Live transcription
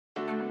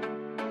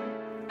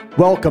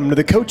Welcome to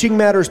the Coaching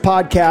Matters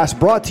podcast,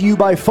 brought to you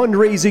by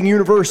Fundraising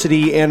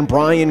University and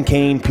Brian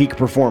Kane Peak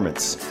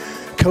Performance.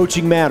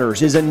 Coaching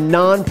Matters is a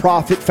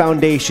nonprofit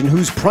foundation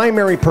whose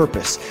primary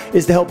purpose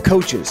is to help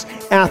coaches,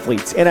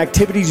 athletes, and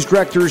activities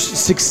directors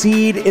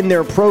succeed in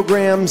their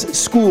programs,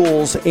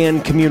 schools,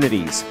 and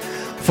communities.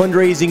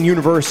 Fundraising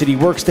University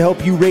works to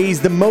help you raise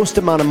the most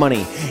amount of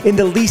money in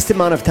the least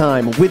amount of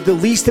time with the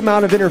least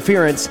amount of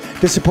interference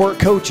to support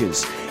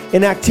coaches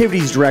and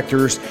activities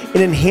directors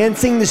in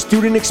enhancing the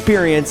student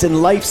experience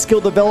and life skill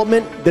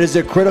development that is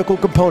a critical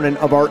component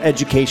of our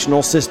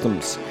educational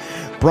systems.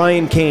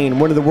 Brian Kane,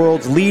 one of the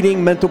world's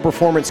leading mental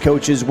performance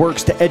coaches,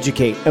 works to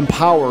educate,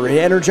 empower, and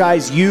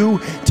energize you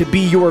to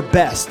be your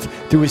best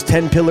through his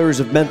 10 pillars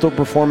of mental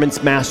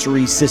performance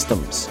mastery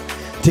systems.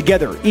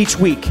 Together, each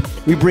week,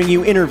 we bring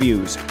you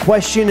interviews,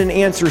 question and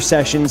answer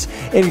sessions,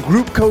 and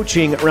group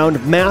coaching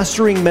around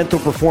mastering mental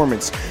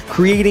performance,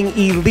 creating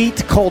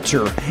elite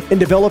culture, and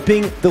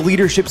developing the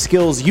leadership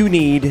skills you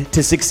need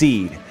to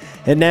succeed.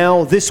 And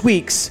now, this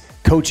week's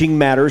Coaching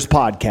Matters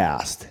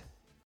podcast.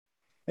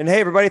 And hey,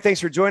 everybody,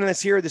 thanks for joining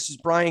us here. This is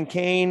Brian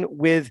Kane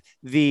with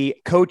the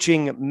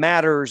Coaching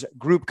Matters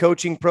group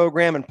coaching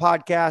program and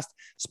podcast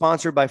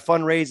sponsored by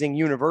Fundraising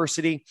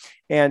University.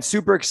 And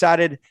super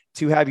excited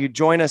to have you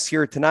join us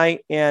here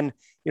tonight. And,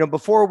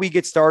 before we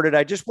get started,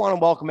 I just want to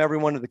welcome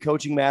everyone to the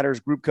Coaching Matters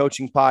group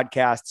coaching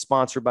podcast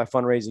sponsored by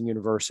Fundraising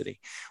University.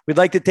 We'd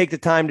like to take the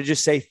time to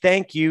just say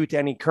thank you to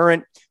any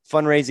current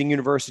Fundraising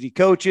University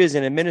coaches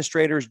and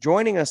administrators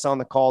joining us on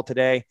the call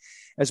today,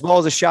 as well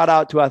as a shout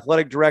out to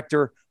Athletic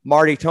Director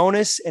Marty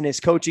Tonis and his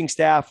coaching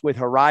staff with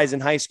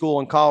Horizon High School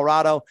in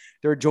Colorado.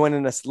 They're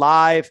joining us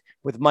live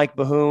with Mike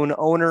Bahoon,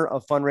 owner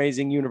of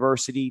Fundraising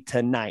University,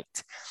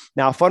 tonight.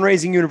 Now,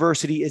 Fundraising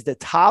University is the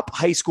top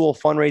high school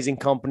fundraising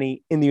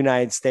company in the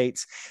United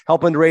States,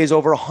 helping to raise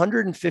over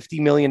 $150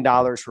 million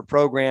for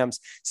programs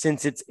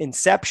since its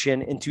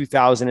inception in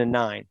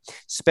 2009.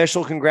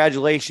 Special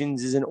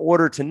congratulations is in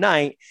order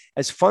tonight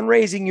as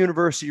Fundraising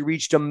University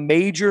reached a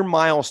major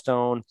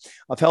milestone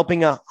of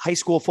helping a high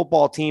school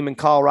football team in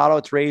Colorado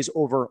to raise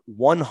over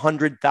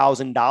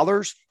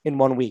 $100,000 in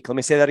 1 week. Let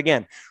me say that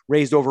again,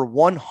 raised over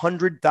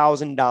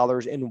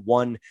 $100,000 in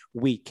 1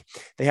 week.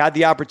 They had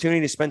the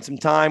opportunity to spend some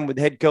time with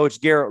head coach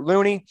Garrett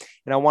Looney,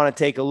 and I want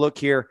to take a look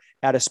here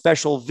at a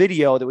special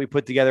video that we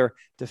put together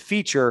to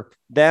feature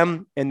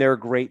them and their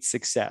great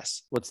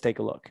success. Let's take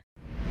a look.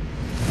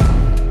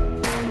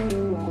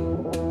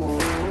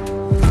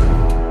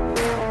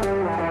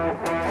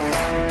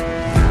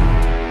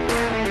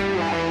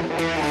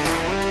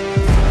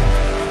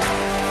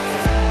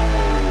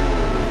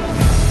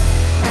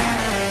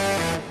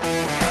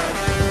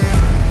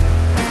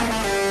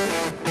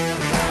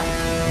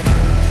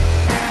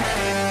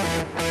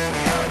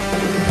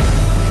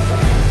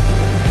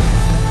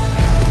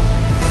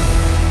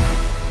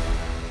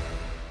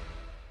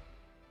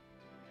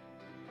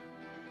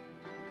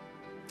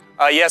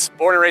 Yes,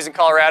 born and raised in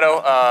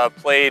Colorado,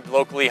 played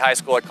locally high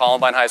school at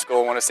Columbine High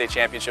School, won a state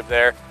championship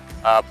there.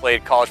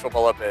 Played college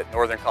football up at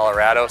Northern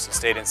Colorado, so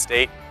stayed in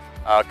state.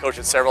 Coached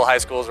at several high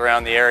schools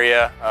around the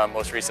area,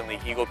 most recently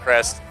Eagle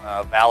Crest,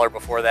 Valor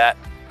before that,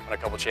 won a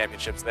couple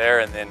championships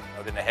there, and then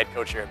I've been the head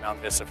coach here at Mount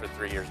Vista for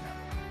 3 years now.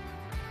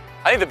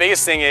 I think the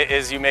biggest thing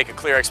is you make a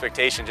clear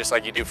expectation, just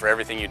like you do for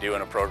everything you do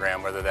in a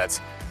program, whether that's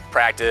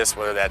practice,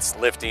 whether that's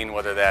lifting,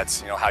 whether that's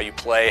how you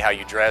play, how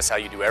you dress, how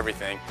you do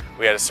everything.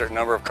 We had a certain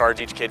number of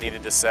cards each kid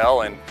needed to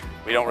sell, and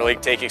we don't really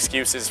take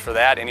excuses for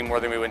that any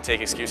more than we would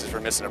take excuses for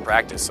missing a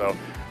practice. So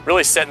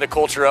really setting the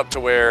culture up to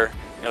where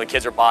the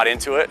kids are bought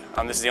into it.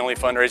 This is the only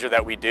fundraiser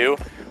that we do.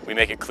 We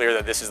make it clear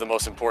that this is the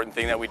most important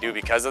thing that we do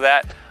because of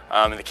that,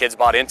 and the kids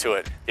bought into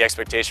it. The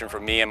expectation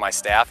from me and my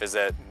staff is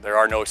that there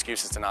are no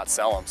excuses to not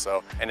sell them.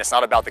 So, and it's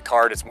not about the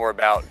card, it's more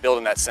about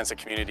building that sense of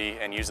community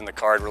and using the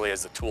card really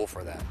as the tool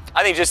for that.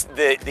 I think just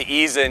the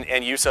ease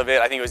and use of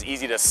it, I think it was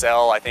easy to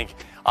sell. I think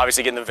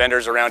obviously getting the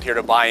vendors around here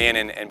to buy in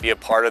and be a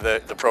part of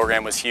the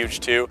program was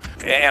huge too.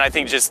 And I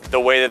think just the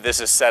way that this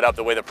is set up,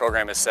 the way the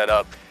program is set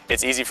up,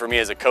 it's easy for me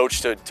as a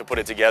coach to put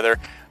it together,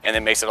 and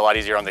it makes it a lot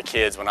easier on the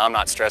kids. When I'm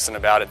not stressing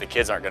about it, the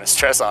kids aren't going to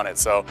stress on it.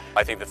 So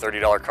I think the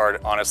 $30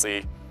 card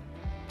honestly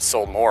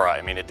sold more.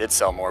 I mean, it did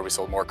sell more. We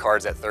sold more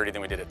cards at 30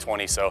 than we did at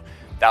 20. So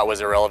that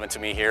was irrelevant to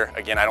me here.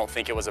 Again, I don't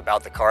think it was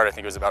about the card. I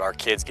think it was about our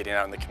kids getting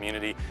out in the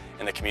community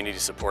and the community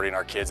supporting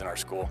our kids in our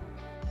school.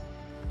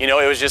 It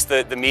was just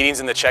the meetings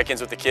and the check-ins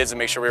with the kids to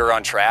make sure we were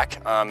on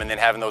track, and then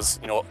having those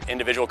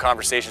individual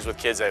conversations with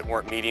kids that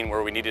weren't meeting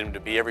where we needed them to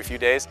be every few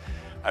days.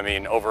 I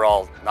mean,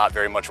 overall, not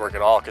very much work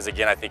at all, because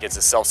again, I think it's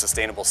a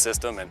self-sustainable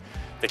system, and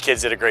the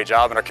kids did a great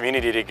job, and our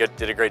community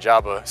did a great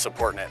job of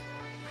supporting it.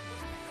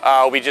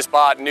 We just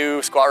bought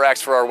new squat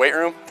racks for our weight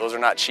room. Those are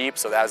not cheap,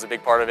 so that was a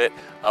big part of it.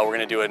 We're going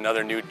to do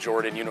another new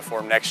Jordan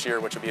uniform next year,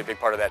 which will be a big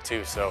part of that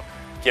too. So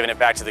giving it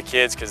back to the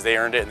kids because they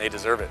earned it and they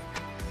deserve it.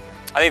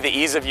 I think the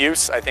ease of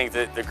use, I think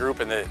that the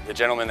group and the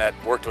gentleman that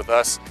worked with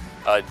us,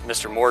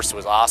 Mr. Morse,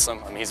 was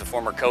awesome. I mean, he's a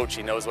former coach.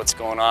 He knows what's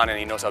going on and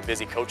he knows how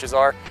busy coaches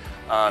are.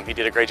 He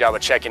did a great job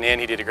of checking in.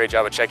 He did a great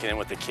job of checking in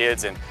with the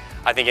kids. And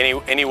I think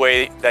any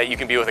way that you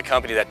can be with a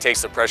company that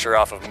takes the pressure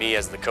off of me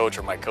as the coach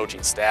or my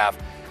coaching staff,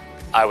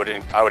 I would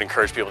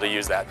encourage people to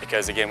use that,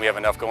 because again, we have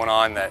enough going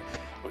on that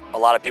a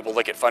lot of people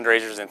look at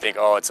fundraisers and think,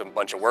 oh, it's a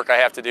bunch of work I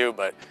have to do,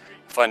 but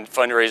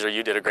fundraiser,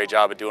 you did a great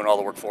job of doing all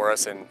the work for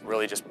us and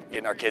really just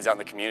getting our kids out in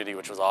the community,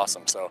 which was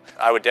awesome. So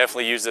I would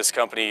definitely use this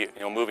company,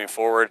 moving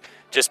forward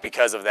just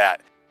because of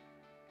that.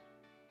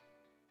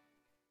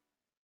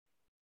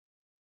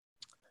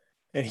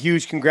 And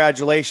huge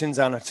congratulations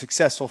on a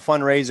successful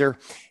fundraiser,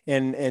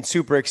 and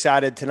super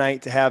excited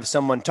tonight to have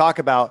someone talk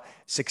about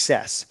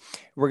success.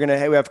 We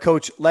have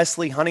Coach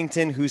Leslie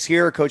Huntington, who's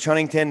here. Coach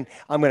Huntington,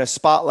 I'm going to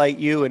spotlight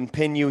you and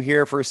pin you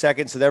here for a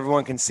second so that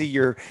everyone can see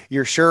your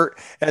shirt.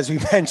 As we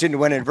mentioned,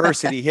 when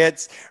adversity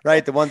hits,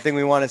 right? The one thing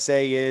we want to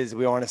say is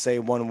we want to say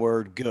one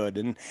word: good.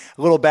 And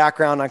a little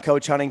background on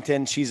Coach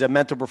Huntington. She's a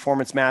mental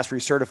performance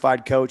mastery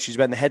certified coach. She's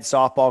been the head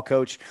softball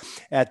coach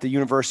at the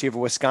University of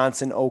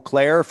Wisconsin, Eau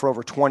Claire for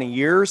over 20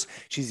 years.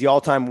 She's the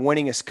all-time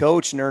winningest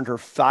coach and earned her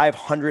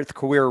 500th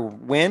career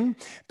win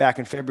back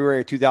in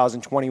February of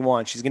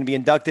 2021. She's going to be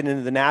inducted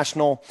into the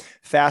National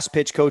Fast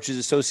Pitch Coaches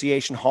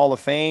Association Hall of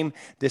Fame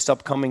this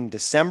upcoming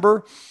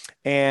December.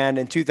 And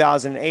in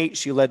 2008,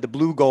 she led the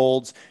Blue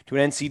Golds to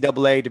an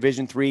NCAA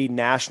Division III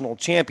national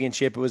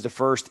championship. It was the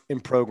first in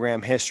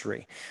program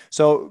history.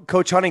 So,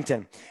 Coach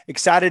Huntington,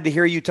 excited to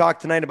hear you talk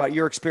tonight about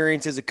your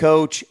experience as a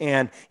coach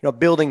and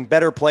building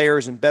better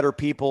players and better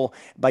people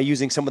by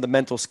using some of the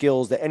mental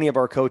skills that any of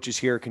our coaches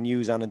here can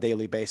use on a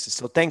daily basis.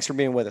 So, thanks for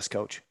being with us,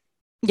 Coach.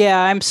 Yeah,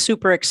 I'm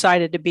super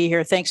excited to be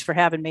here. Thanks for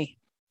having me.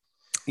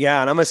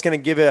 Yeah, and I'm just going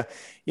to give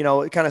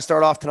kind of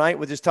start off tonight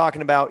with just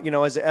talking about,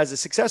 as a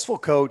successful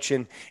coach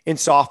in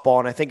softball.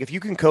 And I think if you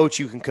can coach,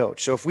 you can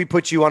coach. So if we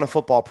put you on a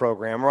football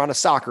program or on a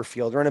soccer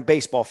field or in a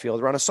baseball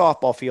field or on a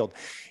softball field,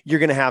 you're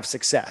going to have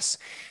success.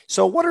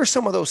 So what are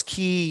some of those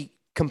key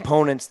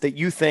components that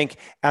you think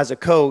as a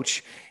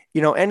coach,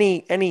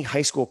 any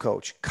high school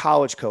coach,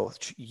 college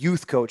coach,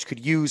 youth coach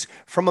could use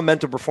from a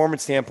mental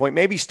performance standpoint,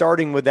 maybe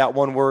starting with that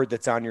one word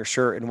that's on your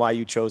shirt and why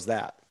you chose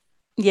that?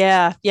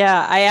 Yeah.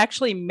 I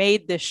actually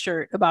made this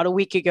shirt about a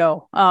week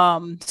ago.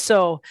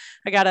 So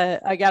I got a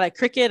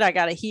Cricut, I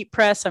got a heat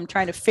press. I'm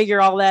trying to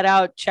figure all that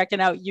out,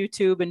 checking out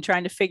YouTube and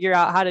trying to figure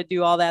out how to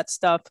do all that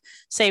stuff,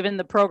 saving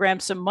the program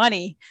some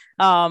money,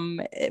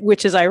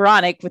 which is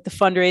ironic with the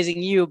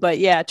fundraising but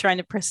yeah, trying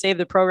to save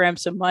the program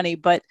some money.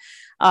 But,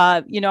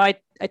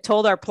 I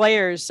told our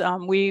players,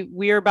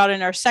 we are about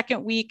in our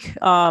second week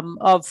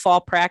of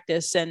fall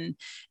practice, and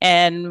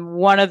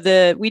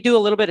we do a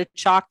little bit of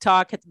chalk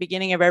talk at the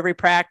beginning of every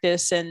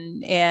practice,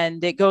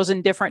 and it goes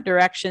in different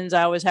directions.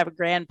 I always have a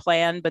grand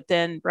plan, but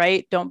then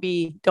don't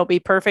be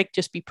perfect,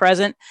 just be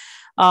present.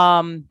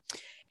 And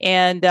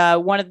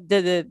one of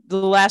the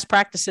last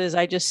practices,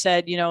 I just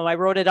said, I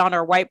wrote it on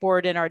our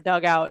whiteboard in our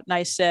dugout,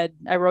 and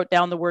I wrote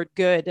down the word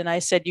good, and I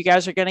said, you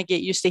guys are going to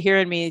get used to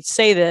hearing me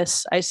say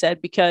this. I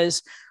said,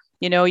 because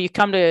you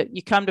come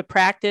to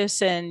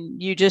practice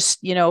and you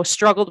just,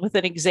 struggled with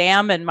an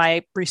exam, and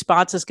my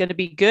response is going to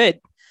be good.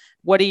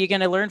 What are you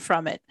going to learn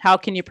from it? How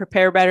can you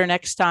prepare better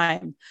next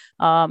time?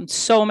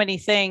 So many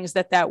things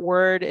that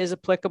word is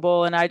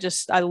applicable. And I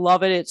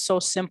love it. It's so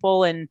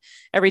simple. And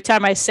every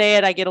time I say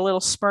it, I get a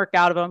little smirk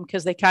out of them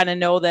because they kind of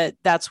know that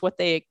that's what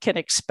they can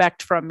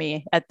expect from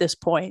me at this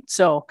point.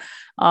 So,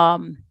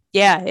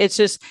 yeah, that's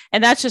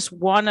just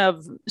one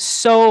of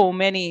so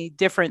many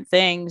different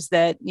things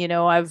that,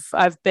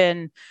 I've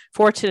been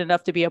fortunate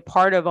enough to be a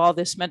part of all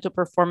this mental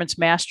performance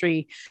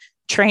mastery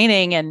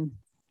training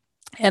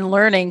and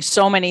learning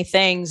so many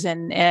things.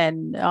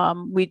 And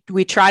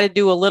we try to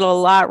do a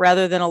lot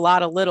rather than a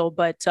lot of little,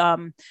 but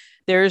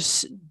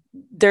there's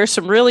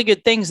some really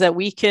good things that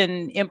we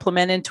can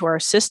implement into our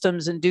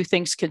systems and do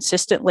things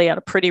consistently on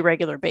a pretty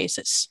regular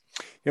basis.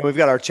 We've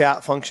got our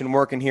chat function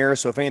working here.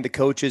 So if any of the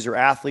coaches or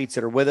athletes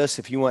that are with us,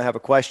 if you want to have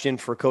a question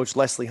for Coach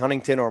Leslie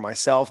Huntington or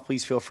myself,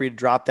 please feel free to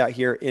drop that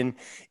here in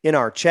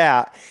our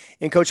chat.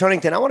 And Coach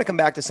Huntington, I want to come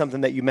back to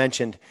something that you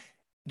mentioned,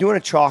 doing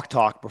a chalk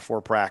talk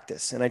before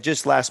practice. And I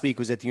just last week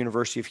was at the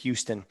University of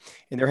Houston,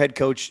 and their head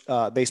coach,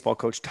 baseball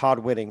coach, Todd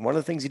Whitting, one of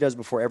the things he does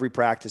before every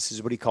practice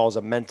is what he calls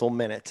a mental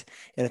minute.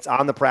 And it's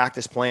on the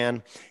practice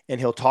plan, and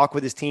he'll talk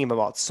with his team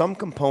about some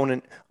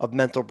component of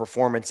mental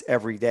performance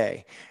every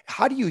day.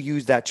 How do you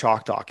use that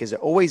chalk talk? Is it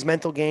always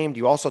mental game? Do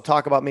you also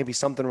talk about maybe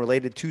something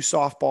related to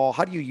softball?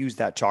 How do you use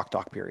that chalk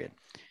talk period?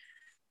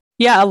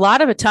 Yeah, a lot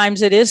of the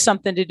times it is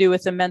something to do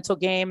with the mental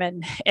game.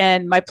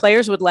 And my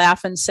players would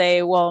laugh and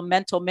say, well, a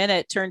mental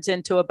minute turns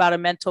into about a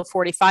mental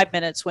 45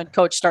 minutes when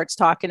coach starts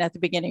talking at the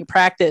beginning of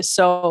practice.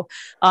 So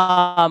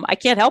I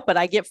can't help it.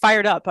 I get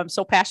fired up. I'm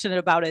so passionate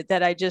about it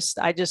that I just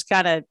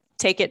kind of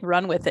take it and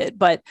run with it.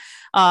 But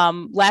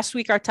last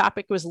week, our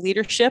topic was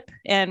leadership,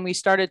 and we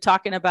started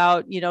talking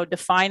about,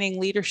 defining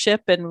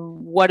leadership and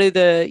what do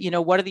the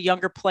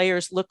younger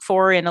players look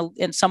for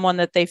in someone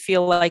that they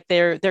feel like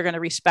they're going to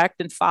respect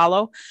and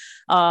follow.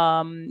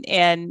 And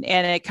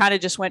it kind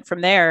of just went from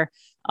there.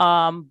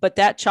 But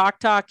that chalk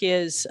talk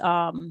is,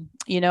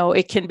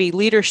 it can be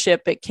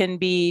leadership. It can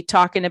be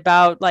talking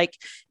about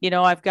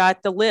I've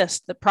got the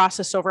list, the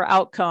process over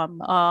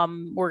outcome.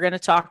 We're going to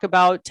talk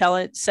about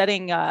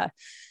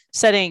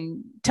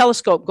setting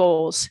telescope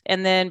goals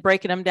and then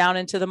breaking them down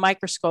into the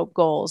microscope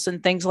goals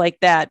and things like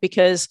that,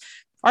 because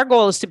our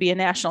goal is to be a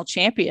national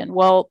champion.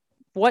 Well,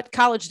 what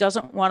college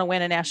doesn't want to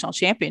win a national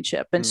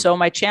championship? And so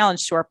my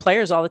challenge to our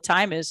players all the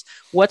time is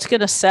what's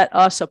going to set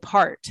us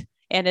apart.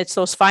 And it's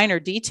those finer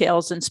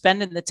details and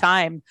spending the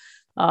time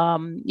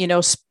on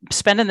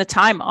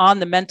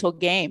the mental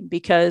game,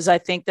 because I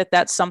think that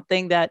that's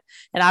something that,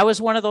 and I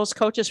was one of those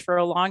coaches for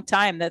a long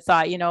time that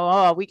thought,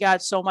 we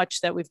got so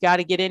much that we've got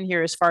to get in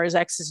here as far as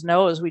X's and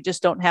O's. We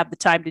just don't have the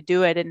time to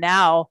do it. And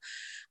now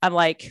I'm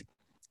like,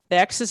 the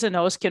X's and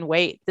O's can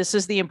wait. This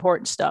is the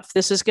important stuff.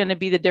 This is going to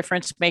be the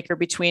difference maker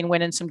between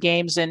winning some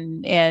games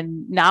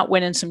and not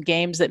winning some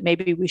games that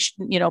maybe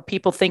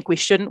people think we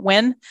shouldn't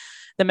win.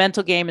 The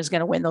mental game is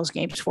going to win those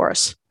games for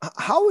us. I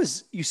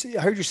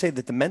heard you say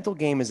that the mental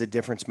game is a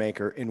difference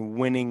maker in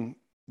winning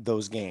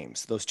those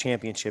games, those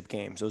championship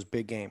games, those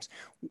big games.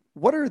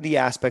 What are the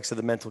aspects of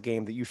the mental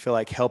game that you feel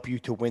like help you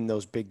to win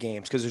those big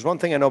games? Because there's one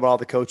thing I know about all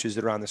the coaches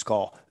that are on this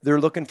call. They're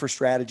looking for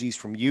strategies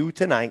from you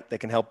tonight that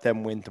can help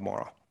them win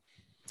tomorrow.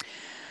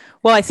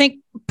 Well, I think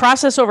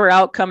process over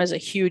outcome is a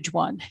huge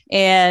one.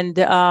 And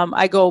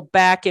I go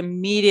back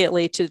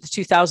immediately to the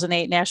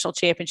 2008 national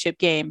championship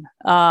game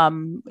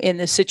in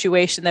the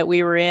situation that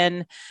we were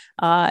in.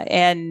 We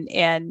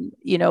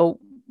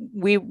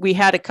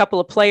had a couple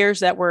of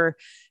players that were,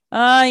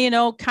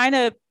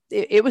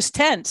 it was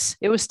tense.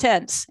 It was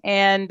tense.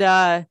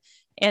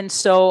 And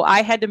so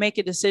I had to make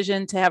a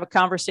decision to have a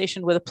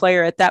conversation with a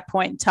player at that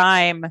point in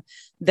time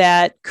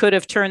that could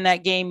have turned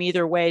that game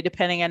either way,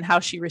 depending on how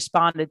she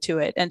responded to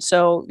it. And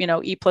so,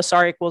 E plus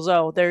R equals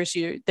O,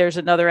 there's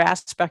another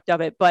aspect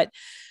of it, but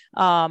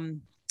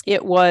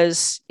it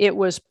was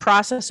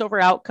process over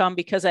outcome,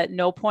 because at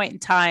no point in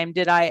time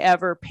did I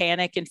ever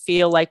panic and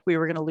feel like we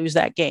were going to lose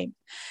that game.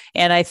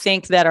 And I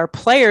think that our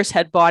players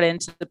had bought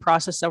into the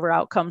process over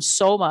outcome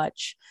so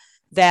much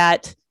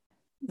that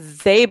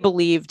they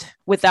believed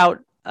without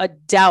a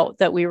doubt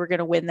that we were going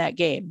to win that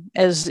game.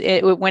 As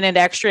it went into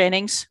extra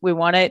innings, we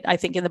won it, I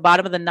think, in the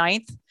bottom of the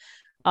ninth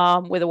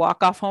with a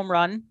walk-off home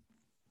run.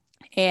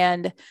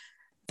 And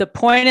the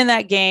point in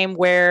that game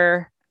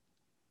where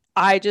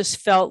I just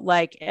felt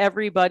like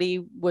everybody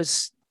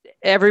was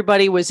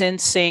in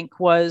sync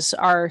was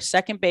our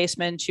second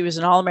baseman. She was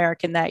an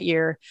All-American that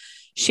year.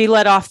 She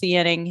led off the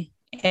inning.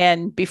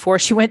 And before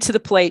she went to the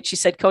plate, she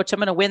said, "Coach, I'm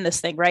going to win this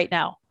thing right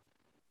now."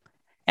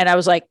 And I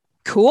was like,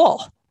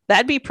 cool,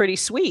 that'd be pretty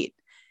sweet.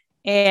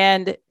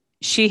 And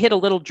she hit a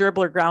little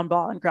dribbler ground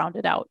ball and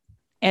grounded out.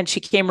 And she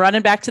came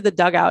running back to the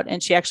dugout,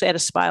 and she actually had a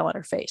smile on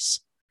her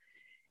face.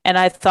 And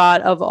I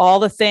thought of all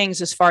the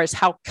things as far as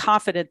how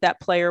confident that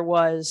player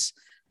was,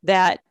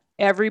 that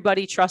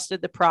everybody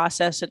trusted the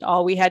process, and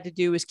all we had to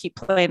do was keep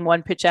playing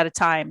one pitch at a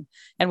time.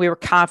 And we were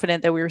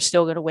confident that we were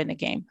still going to win the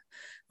game.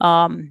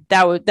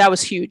 That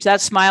was huge.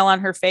 That smile on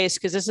her face,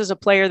 because this is a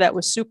player that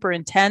was super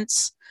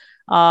intense,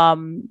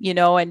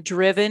 and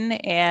driven.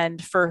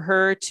 And for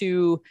her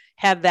to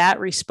have that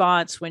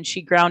response when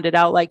she grounded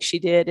out like she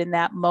did in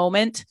that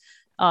moment,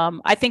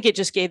 I think it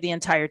just gave the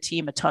entire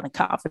team a ton of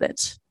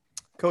confidence.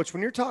 Coach,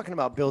 when you're talking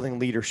about building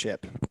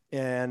leadership,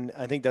 and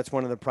I think that's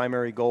one of the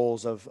primary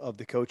goals of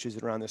the coaches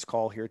that are on this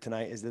call here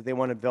tonight, is that they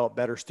want to develop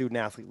better student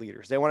athlete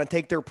leaders. They want to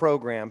take their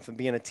program from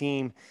being a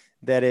team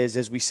that is,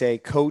 as we say,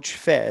 coach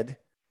fed,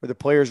 where the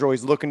players are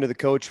always looking to the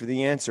coach for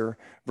the answer,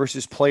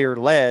 versus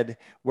player-led,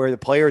 where the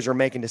players are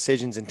making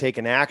decisions and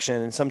taking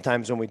action. And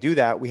sometimes when we do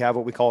that, we have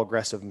what we call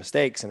aggressive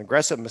mistakes, and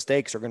aggressive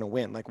mistakes are going to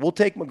win. Like, we'll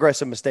take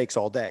aggressive mistakes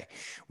all day.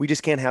 We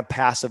just can't have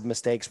passive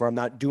mistakes where I'm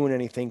not doing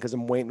anything because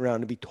I'm waiting around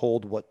to be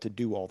told what to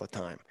do all the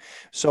time.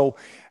 So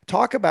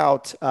talk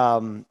about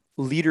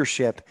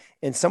leadership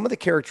and some of the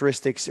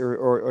characteristics,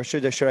 or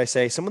should I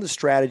say, some of the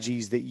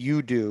strategies that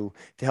you do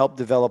to help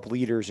develop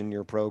leaders in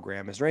your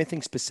program. Is there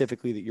anything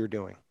specifically that you're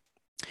doing?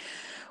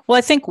 Well,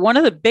 I think one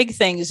of the big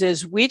things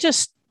is we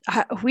just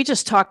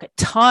talk a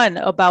ton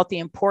about the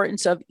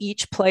importance of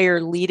each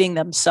player leading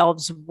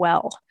themselves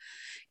well.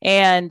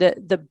 And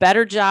the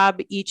better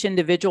job each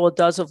individual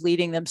does of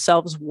leading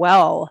themselves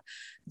well,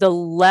 the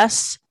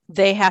less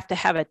they have to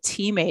have a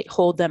teammate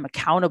hold them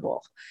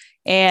accountable.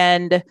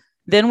 And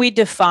then we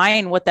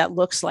define what that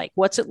looks like.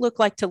 What's it look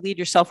like to lead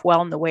yourself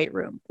well in the weight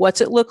room? What's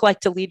it look like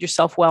to lead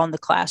yourself well in the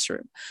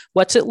classroom?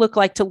 What's it look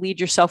like to lead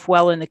yourself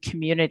well in the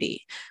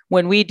community?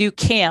 When we do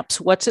camps,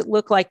 what's it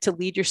look like to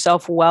lead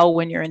yourself well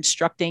when you're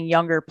instructing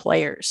younger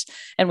players?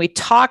 And we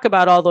talk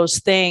about all those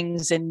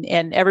things,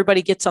 and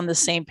everybody gets on the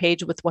same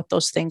page with what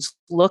those things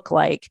look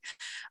like.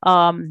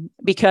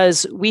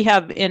 Because we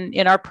have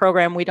in our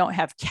program, we don't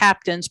have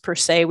captains per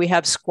se. We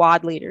have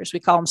squad leaders. We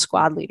call them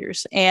squad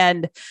leaders.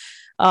 And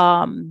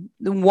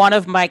one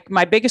of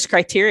my biggest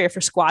criteria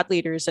for squad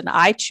leaders, and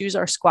I choose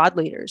our squad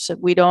leaders.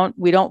 We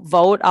don't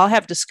vote. I'll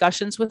have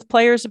discussions with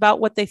players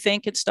about what they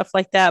think and stuff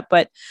like that.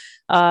 But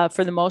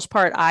For the most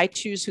part, I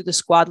choose who the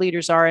squad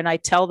leaders are, and I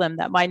tell them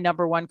that my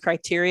number one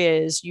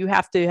criteria is you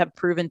have to have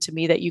proven to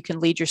me that you can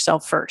lead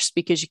yourself first,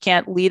 because you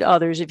can't lead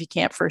others if you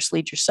can't first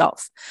lead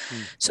yourself.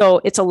 So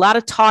it's a lot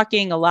of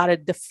talking, a lot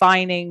of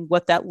defining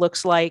what that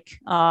looks like,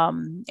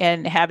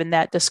 and having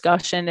that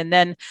discussion. And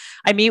then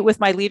I meet with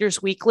my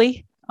leaders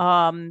weekly.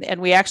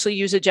 And we actually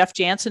use a Jeff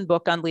Jansen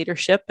book on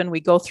leadership, and we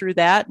go through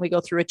that. We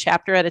go through a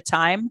chapter at a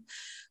time.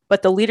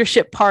 But the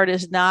leadership part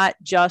is not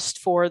just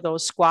for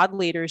those squad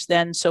leaders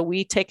then. So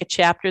we take a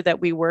chapter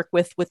that we work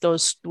with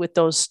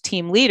those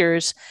team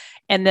leaders.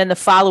 And then the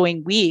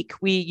following week,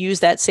 we use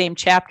that same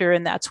chapter,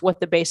 and that's what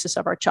the basis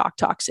of our Chalk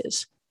Talks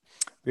is.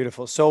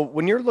 Beautiful. So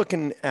when you're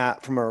looking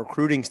at, from a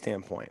recruiting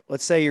standpoint,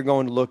 let's say you're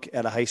going to look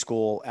at a high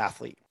school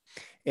athlete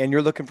and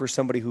you're looking for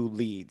somebody who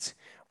leads.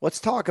 Let's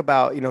talk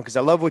about, because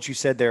I love what you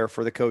said there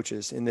for the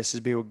coaches, and this is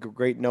be a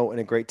great note and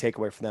a great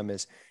takeaway for them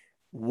is,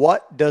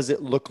 what does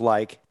it look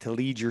like to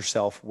lead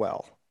yourself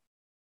well?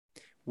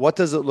 What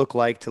does it look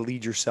like to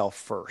lead yourself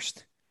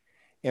first?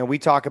 And we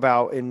talk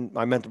about in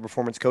my mental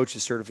performance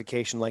coaches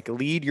certification, like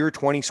lead your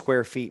 20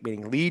 square feet,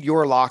 meaning lead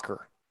your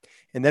locker,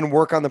 and then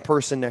work on the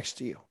person next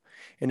to you.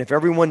 And if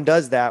everyone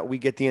does that, we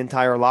get the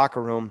entire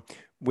locker room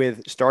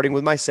starting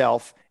with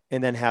myself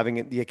and then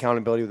having the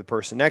accountability of the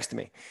person next to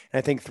me. And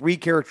I think 3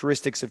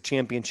 characteristics of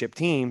championship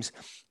teams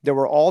that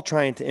we're all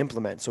trying to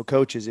implement. So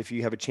coaches, if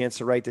you have a chance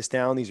to write this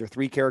down, these are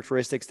 3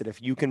 characteristics that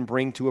if you can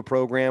bring to a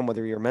program,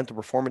 whether you're a mental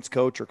performance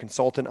coach or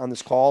consultant on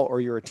this call, or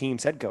you're a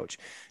team's head coach.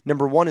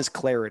 Number 1 is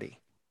clarity.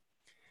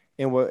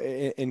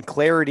 And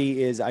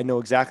clarity is, I know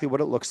exactly what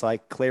it looks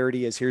like.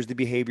 Clarity is, here's the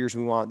behaviors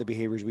we want, the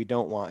behaviors we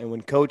don't want. And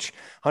when Coach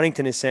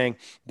Huntington is saying,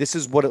 this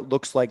is what it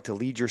looks like to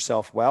lead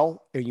yourself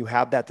well, and you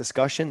have that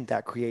discussion,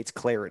 that creates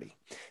clarity.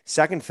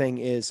 Second thing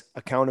is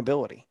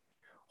accountability,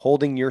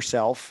 holding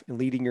yourself and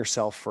leading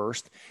yourself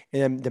first,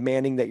 and then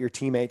demanding that your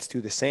teammates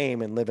do the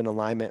same and live in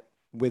alignment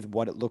with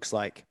what it looks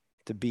like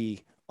to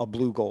be a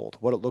blue gold,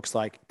 what it looks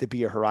like to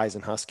be a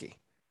Horizon Husky.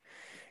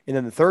 And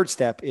then the third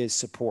step is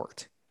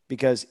support.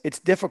 Because it's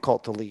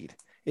difficult to lead.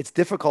 It's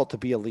difficult to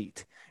be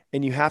elite.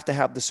 And you have to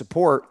have the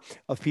support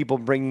of people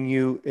bringing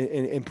you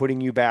and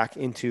putting you back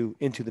into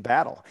the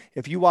battle.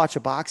 If you watch a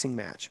boxing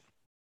match,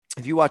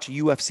 if you watch a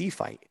UFC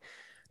fight,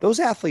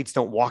 those athletes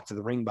don't walk to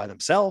the ring by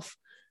themselves.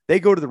 They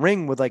go to the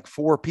ring with like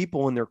 4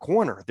 people in their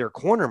corner, their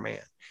corner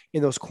man.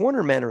 And those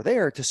corner men are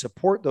there to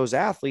support those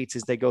athletes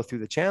as they go through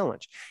the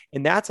challenge.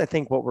 And that's, I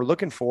think, what we're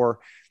looking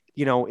for,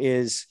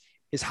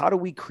 is how do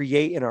we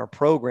create in our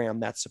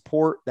program that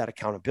support, that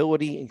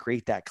accountability, and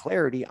create that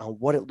clarity on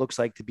what it looks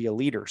like to be a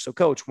leader. So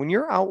coach, when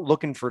you're out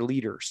looking for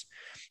leaders,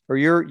 or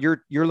you're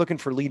looking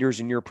for leaders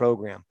in your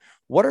program,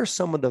 what are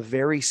some of the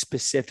very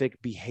specific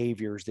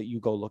behaviors that you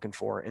go looking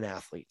for in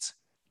athletes?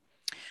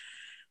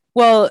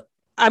 Well,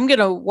 I'm going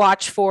to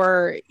watch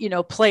for,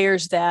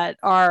 players that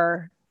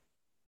are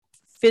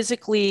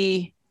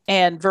physically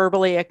and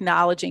verbally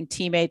acknowledging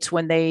teammates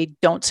when they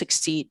don't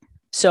succeed.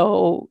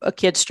 So a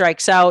kid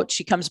strikes out,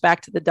 she comes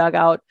back to the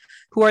dugout.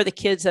 Who are the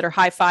kids that are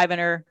high-fiving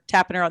her,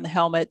 tapping her on the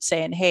helmet,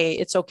 saying, hey,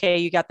 it's okay,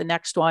 you got the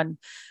next one.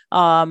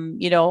 On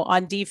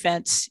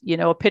defense,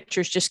 a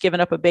pitcher's just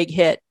given up a big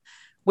hit.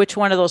 Which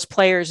one of those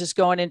players is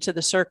going into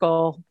the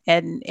circle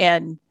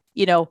and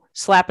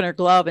slapping her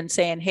glove and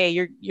saying, hey,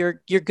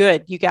 you're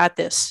good. You got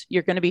this.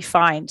 You're going to be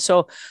fine.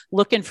 So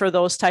looking for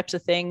those types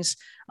of things.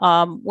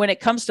 When it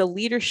comes to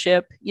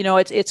leadership,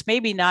 it's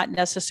maybe not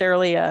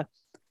necessarily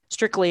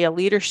strictly a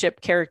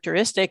leadership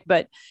characteristic,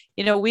 but,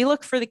 we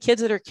look for the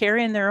kids that are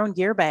carrying their own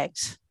gear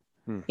bags.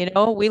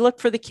 We look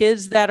for the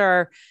kids that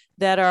are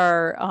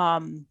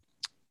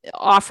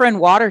offering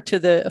water to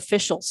the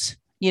officials,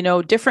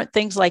 different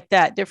things like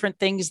that, different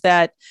things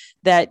that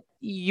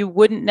you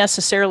wouldn't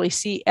necessarily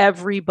see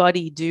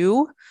everybody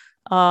do.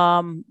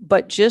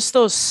 But just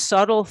those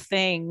subtle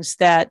things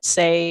that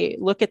say,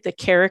 look at the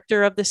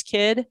character of this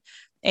kid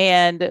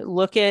and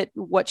look at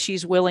what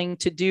she's willing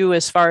to do,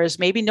 as far as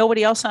maybe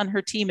nobody else on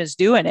her team is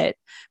doing it,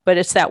 but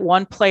it's that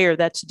one player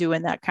that's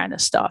doing that kind of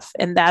stuff.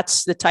 And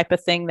that's the type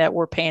of thing that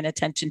we're paying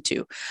attention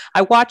to.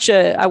 I watch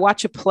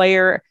a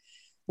player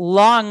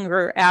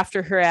longer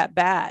after her at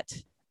bat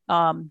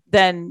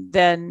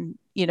than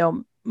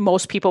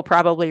most people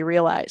probably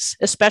realize,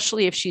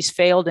 especially if she's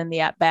failed in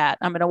the at bat.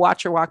 I'm going to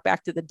watch her walk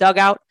back to the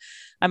dugout.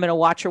 I'm going to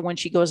watch her when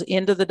she goes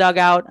into the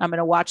dugout. I'm going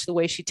to watch the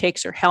way she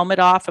takes her helmet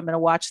off. I'm going to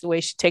watch the way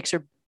she takes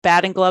her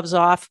batting gloves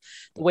off,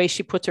 the way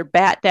she puts her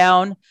bat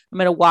down. I'm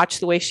going to watch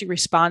the way she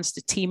responds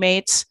to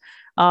teammates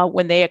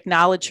when they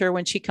acknowledge her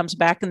when she comes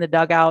back in the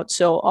dugout.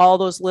 So all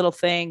those little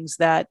things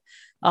that,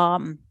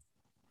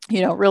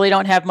 really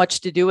don't have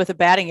much to do with a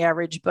batting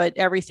average, but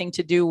everything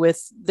to do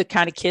with the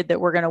kind of kid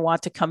that we're going to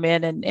want to come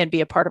in and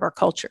be a part of our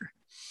culture.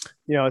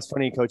 It's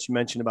funny, Coach, you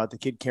mentioned about the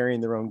kid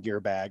carrying their own gear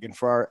bag. And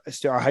for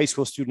our high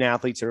school student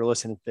athletes that are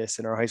listening to this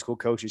and our high school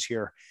coaches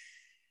here,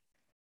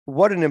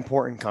 what an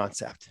important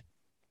concept.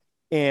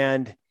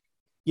 And,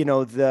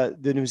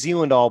 the New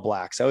Zealand All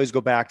Blacks, I always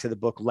go back to the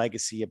book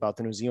Legacy about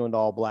the New Zealand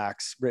All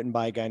Blacks, written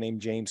by a guy named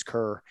James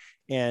Kerr.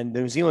 And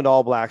the New Zealand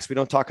All Blacks, we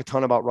don't talk a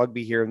ton about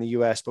rugby here in the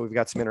US, but we've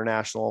got some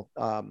international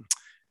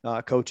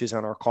coaches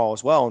on our call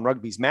as well. And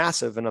rugby's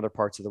massive in other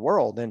parts of the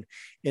world. And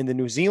in the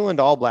New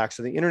Zealand All Blacks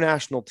are the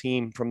international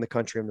team from the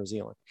country of New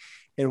Zealand.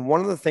 And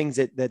one of the things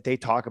that they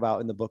talk about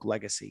in the book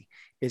Legacy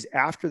is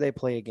after they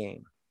play a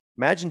game,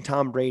 imagine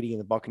Tom Brady and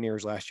the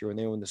Buccaneers last year when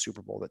they won the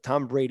Super Bowl, that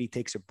Tom Brady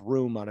takes a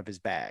broom out of his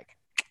bag,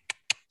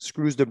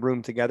 screws the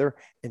broom together,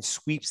 and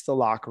sweeps the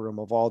locker room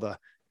of all the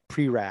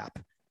pre-wrap,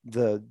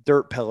 the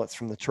dirt pellets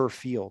from the turf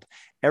field,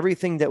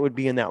 everything that would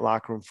be in that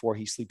locker room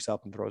he sleeps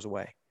up and throws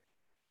away.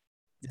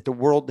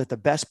 That the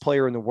best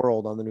player in the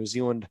world on the New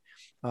Zealand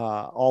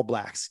All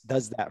Blacks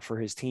does that for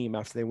his team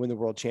after they win the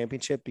world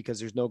championship, because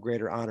there's no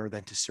greater honor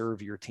than to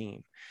serve your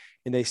team.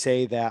 And they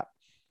say that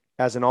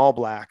as an All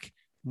Black,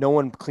 no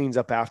one cleans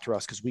up after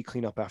us because we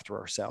clean up after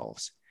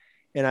ourselves.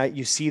 And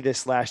you see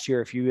this last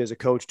year, if you as a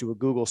coach do a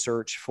Google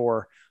search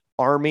for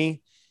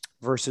Army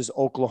versus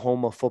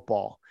Oklahoma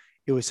football.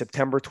 It was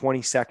September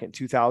 22nd,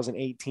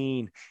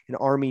 2018, and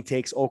Army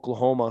takes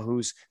Oklahoma,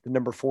 who's the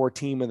number 4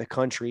 team in the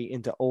country,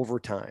 into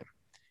overtime.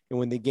 And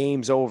when the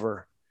game's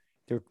over,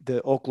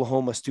 the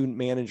Oklahoma student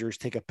managers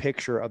take a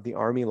picture of the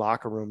Army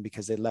locker room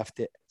because they left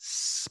it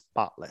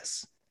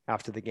spotless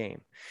after the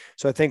game.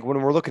 So I think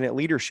when we're looking at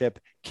leadership,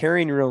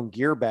 carrying your own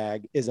gear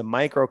bag is a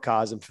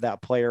microcosm for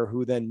that player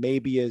who then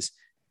maybe is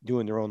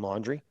doing their own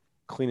laundry,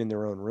 cleaning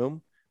their own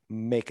room,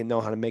 know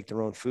how to make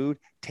their own food,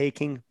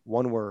 taking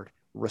one word,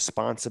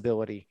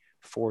 responsibility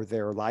for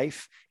their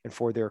life and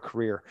for their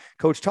career.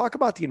 Coach, talk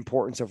about the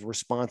importance of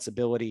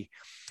responsibility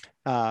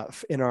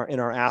in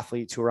our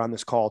athletes who are on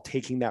this call,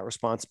 taking that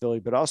responsibility,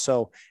 but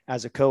also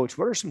as a coach,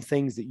 what are some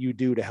things that you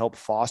do to help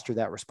foster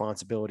that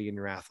responsibility in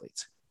your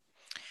athletes?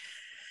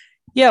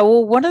 Yeah,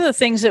 well, one of the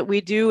things that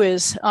we do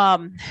is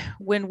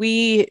when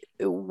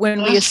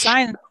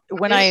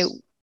I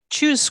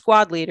choose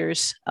squad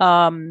leaders,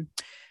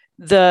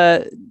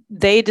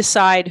 they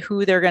decide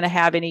who they're going to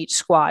have in each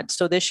squad.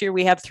 So this year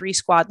we have 3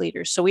 squad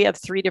leaders. So we have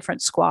 3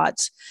 different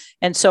squads.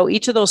 And so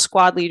each of those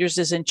squad leaders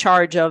is in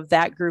charge of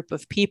that group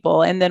of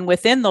people. And then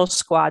within those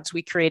squads,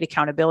 we create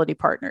accountability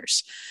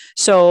partners.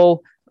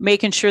 So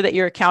making sure that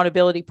your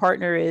accountability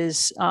partner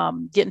is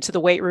getting to the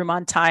weight room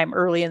on time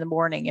early in the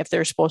morning if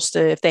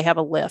they have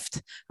a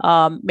lift,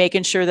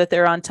 making sure that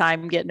they're on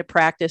time getting to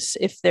practice.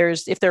 If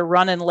they're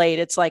running late,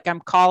 it's like I'm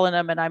calling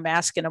them and I'm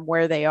asking them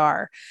where they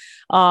are.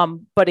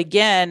 But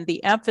again,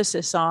 the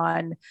emphasis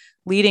on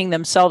leading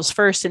themselves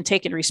first and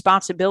taking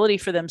responsibility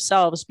for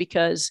themselves,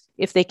 because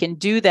if they can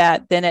do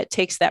that, then it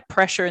takes that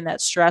pressure and that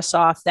stress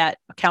off that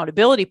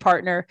accountability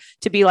partner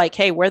to be like,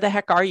 hey, where the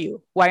heck are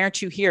you? Why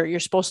aren't you here?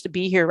 You're supposed to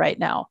be here right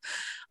now.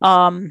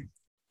 And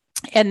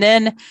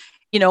then,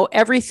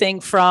 everything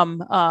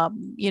from,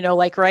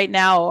 like right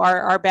now,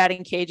 our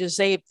batting cages,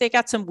 they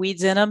got some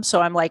weeds in them.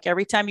 So I'm like,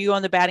 every time you go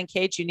in the batting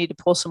cage, you need to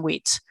pull some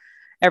weeds.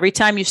 Every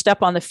time you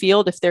step on the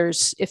field, if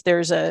there's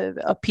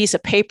a piece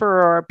of paper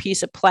or a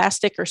piece of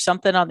plastic or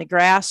something on the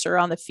grass or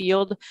on the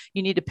field,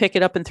 you need to pick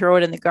it up and throw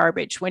it in the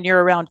garbage. When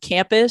you're around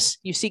campus,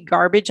 you see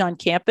garbage on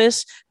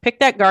campus, pick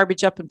that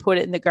garbage up and put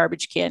it in the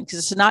garbage can, because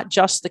it's not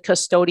just the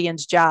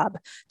custodian's job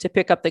to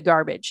pick up the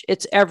garbage.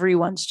 It's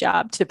everyone's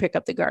job to pick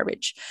up the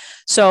garbage.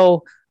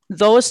 So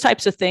those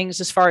types of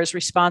things as far as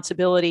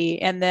responsibility.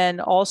 And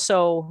then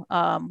also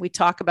we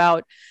talk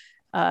about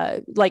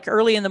like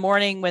early in the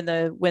morning when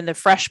the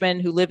freshmen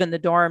who live in the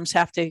dorms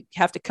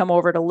have to come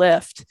over to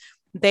lift,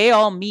 they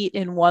all meet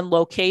in one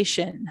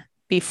location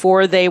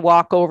before they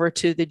walk over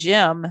to the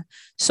gym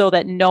so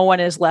that no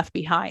one is left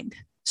behind.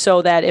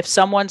 So that if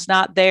someone's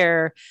not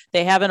there,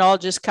 they haven't all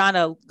just kind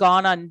of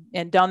gone on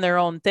and done their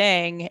own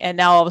thing. And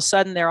now all of a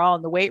sudden they're all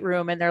in the weight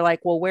room and they're like,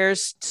 well,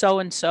 where's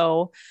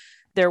so-and-so?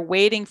 They're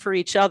waiting for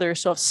each other.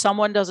 So if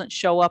someone doesn't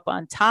show up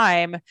on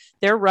time,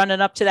 they're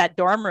running up to that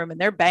dorm room and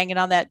they're banging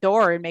on that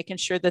door and making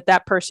sure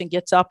that person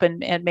gets up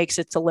and makes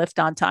it to lift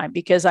on time.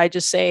 Because I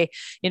just say,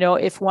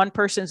 if one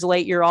person's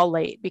late, you're all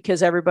late,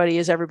 because everybody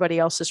is everybody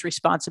else's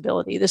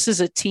responsibility. This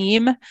is a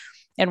team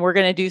and we're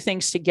going to do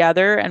things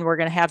together and we're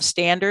going to have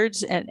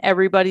standards and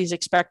everybody's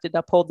expected to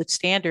uphold the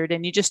standard,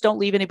 and you just don't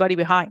leave anybody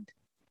behind.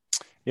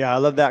 Yeah. I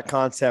love that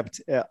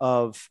concept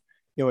of,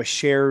 a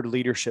shared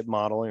leadership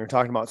model. And you're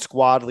talking about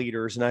squad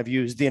leaders. And I've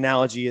used the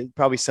analogy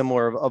probably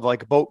similar of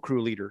like boat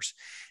crew leaders,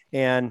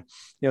 and,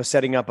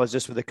 setting up, I was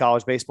just with a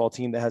college baseball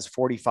team that has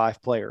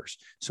 45 players.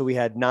 So we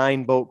had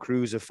 9 boat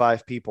crews of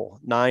 5 people,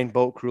 9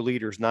 boat crew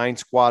leaders, 9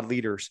 squad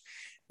leaders.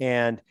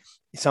 And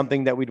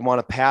something that we'd want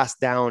to pass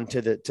down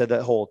to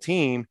the whole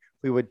team,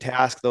 we would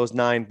task those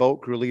 9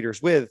 boat crew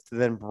leaders with to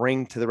then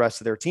bring to the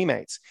rest of their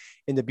teammates.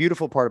 And the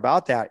beautiful part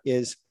about that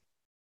is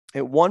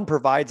it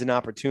provides an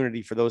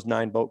opportunity for those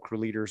 9 boat crew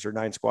leaders or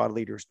 9 squad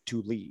leaders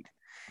to lead.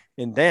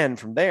 And then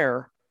from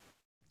there,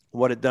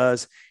 what it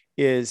does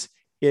is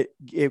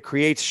it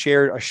creates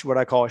what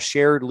I call a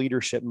shared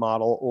leadership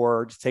model,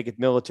 or to take a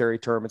military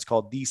term, it's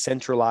called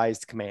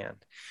decentralized command,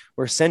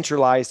 where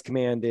centralized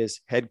command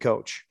is head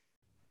coach,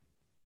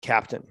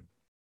 captain,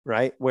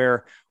 right?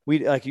 Where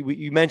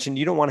you mentioned,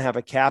 you don't want to have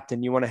a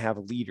captain, you want to have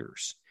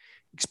leaders.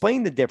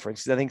 explain the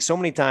difference. I think so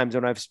many times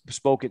when I've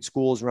spoke at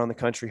schools around the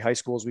country, high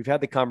schools, we've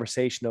had the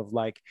conversation of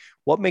like,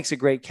 what makes a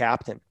great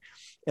captain?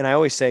 And I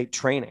always say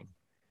training.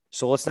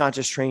 So let's not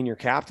just train your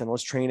captain.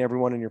 Let's train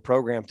everyone in your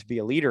program to be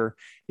a leader,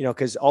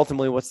 because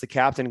ultimately what's the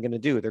captain going to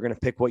do? They're going to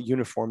pick what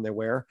uniform they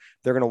wear.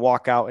 They're going to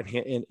walk out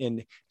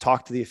and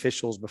talk to the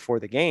officials before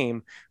the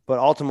game. But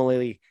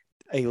ultimately,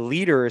 a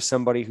leader is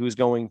somebody who's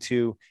going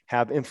to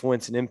have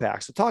influence and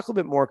impact. So talk a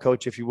little bit more,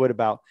 Coach, if you would,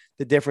 about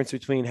the difference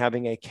between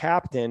having a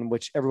captain,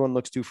 which everyone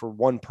looks to for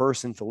one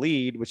person to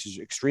lead, which is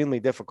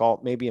extremely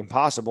difficult, maybe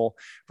impossible,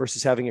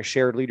 versus having a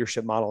shared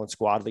leadership model and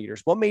squad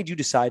leaders. What made you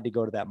decide to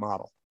go to that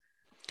model?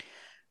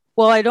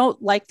 Well, I don't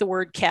like the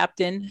word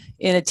captain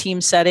in a team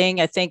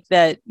setting. I think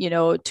that,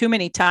 too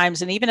many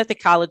times, and even at the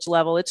college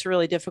level, it's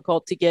really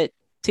difficult to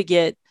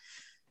get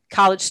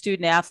college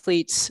student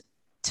athletes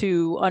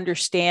to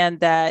understand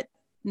that,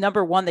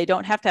 number one, they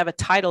don't have to have a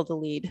title to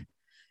lead.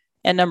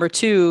 And number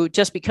two,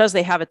 just because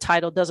they have a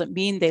title doesn't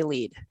mean they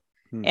lead.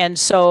 And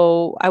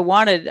so I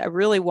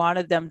really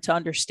wanted them to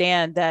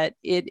understand that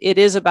it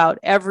is about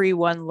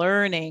everyone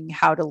learning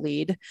how to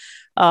lead,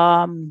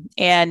 and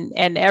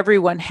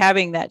everyone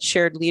having that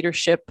shared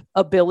leadership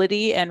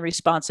ability and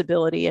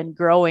responsibility and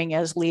growing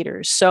as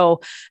leaders. So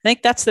I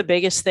think that's the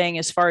biggest thing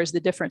as far as the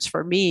difference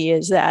for me,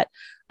 is that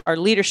our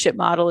leadership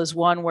model is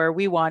one where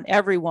we want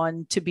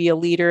everyone to be a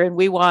leader, and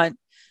we want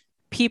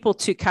people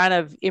to kind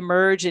of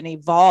emerge and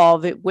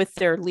evolve with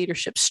their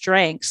leadership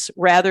strengths,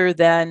 rather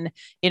than,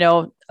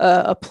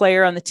 a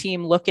player on the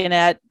team looking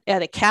at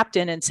a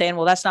captain and saying,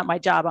 well, that's not my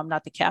job. I'm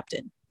not the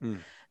captain.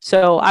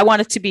 So I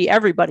want it to be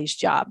everybody's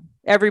job.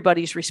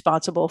 Everybody's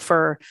responsible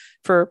for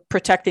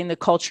protecting the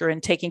culture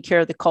and taking care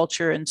of the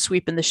culture and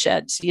sweeping the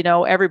sheds.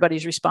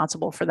 Everybody's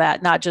responsible for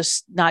that, not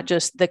just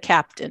the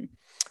captain.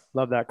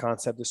 Love that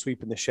concept of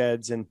sweeping the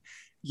sheds. And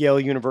Yale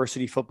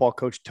University football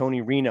coach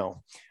Tony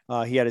Reno,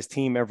 he had his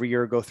team every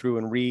year go through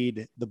and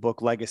read the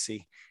book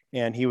Legacy,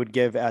 and he would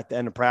give at the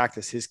end of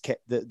practice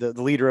the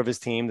leader of his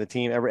team, the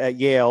team at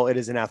Yale. It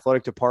is an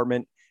athletic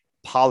department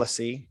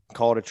policy,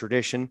 call it a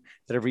tradition,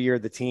 that every year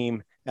the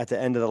team at the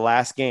end of the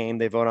last game,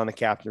 they vote on the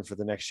captain for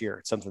the next year.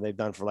 It's something they've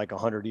done for like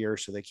 100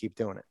 years, so they keep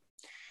doing it.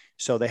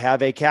 So they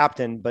have a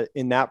captain, but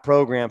in that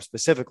program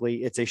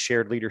specifically, it's a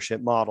shared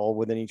leadership model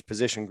within each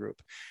position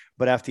group.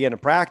 But at the end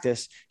of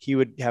practice, he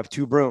would have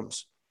 2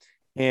 brooms,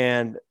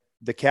 and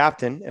the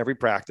captain every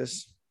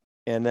practice,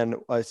 and then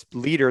a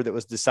leader that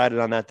was decided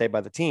on that day by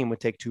the team would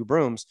take 2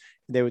 brooms.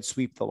 They would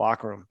sweep the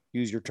locker room,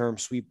 use your term,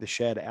 sweep the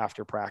shed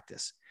after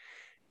practice.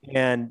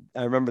 And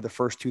I remember the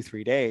first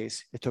 2-3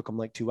 days, it took them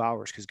like 2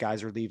 hours because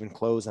guys are leaving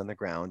clothes on the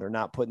ground or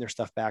not putting their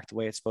stuff back the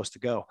way it's supposed to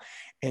go.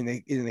 And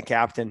the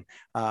captain,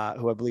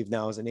 who I believe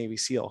now is a Navy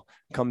SEAL,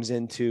 comes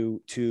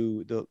into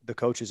the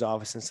coach's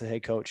office and said, hey,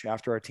 coach,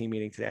 after our team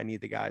meeting today, I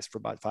need the guys for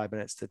about 5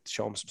 minutes to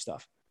show them some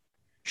stuff.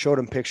 Showed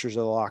him pictures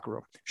of the locker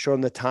room, showed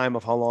him the time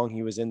of how long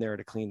he was in there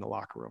to clean the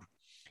locker room,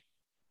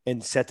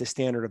 and set the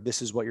standard of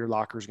this is what your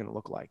locker is going to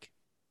look like.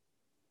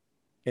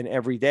 And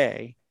every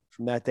day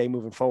from that day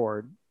moving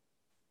forward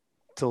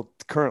till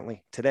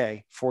currently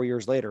today, 4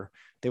 years later,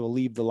 they will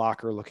leave the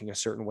locker looking a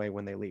certain way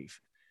when they leave.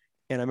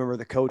 And I remember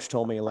the coach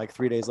told me like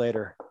 3 days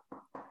later,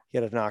 he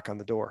had a knock on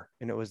the door,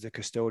 and it was the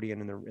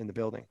custodian in the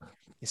building.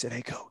 He said,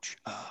 hey, coach,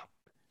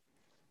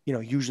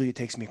 usually it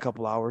takes me a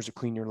couple hours to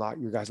clean your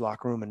guys'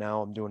 locker room, and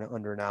now I'm doing it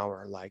under an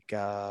hour. Like,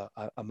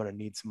 I'm going to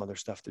need some other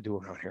stuff to do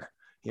around here,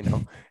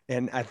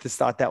 And I just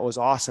thought that was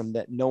awesome,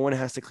 that no one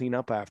has to clean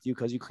up after you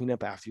because you clean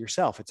up after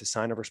yourself. It's a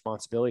sign of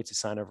responsibility. It's a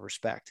sign of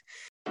respect.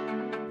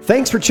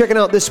 Thanks for checking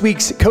out this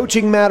week's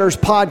Coaching Matters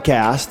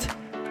podcast.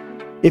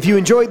 If you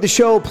enjoyed the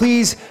show,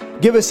 please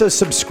give us a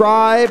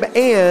subscribe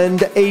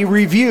and a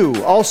review.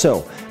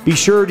 Also, be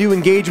sure to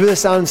engage with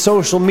us on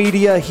social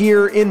media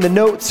here in the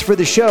notes for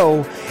the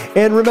show.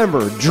 And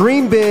remember,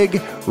 dream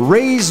big,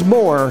 raise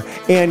more,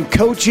 and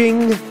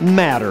coaching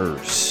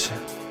matters.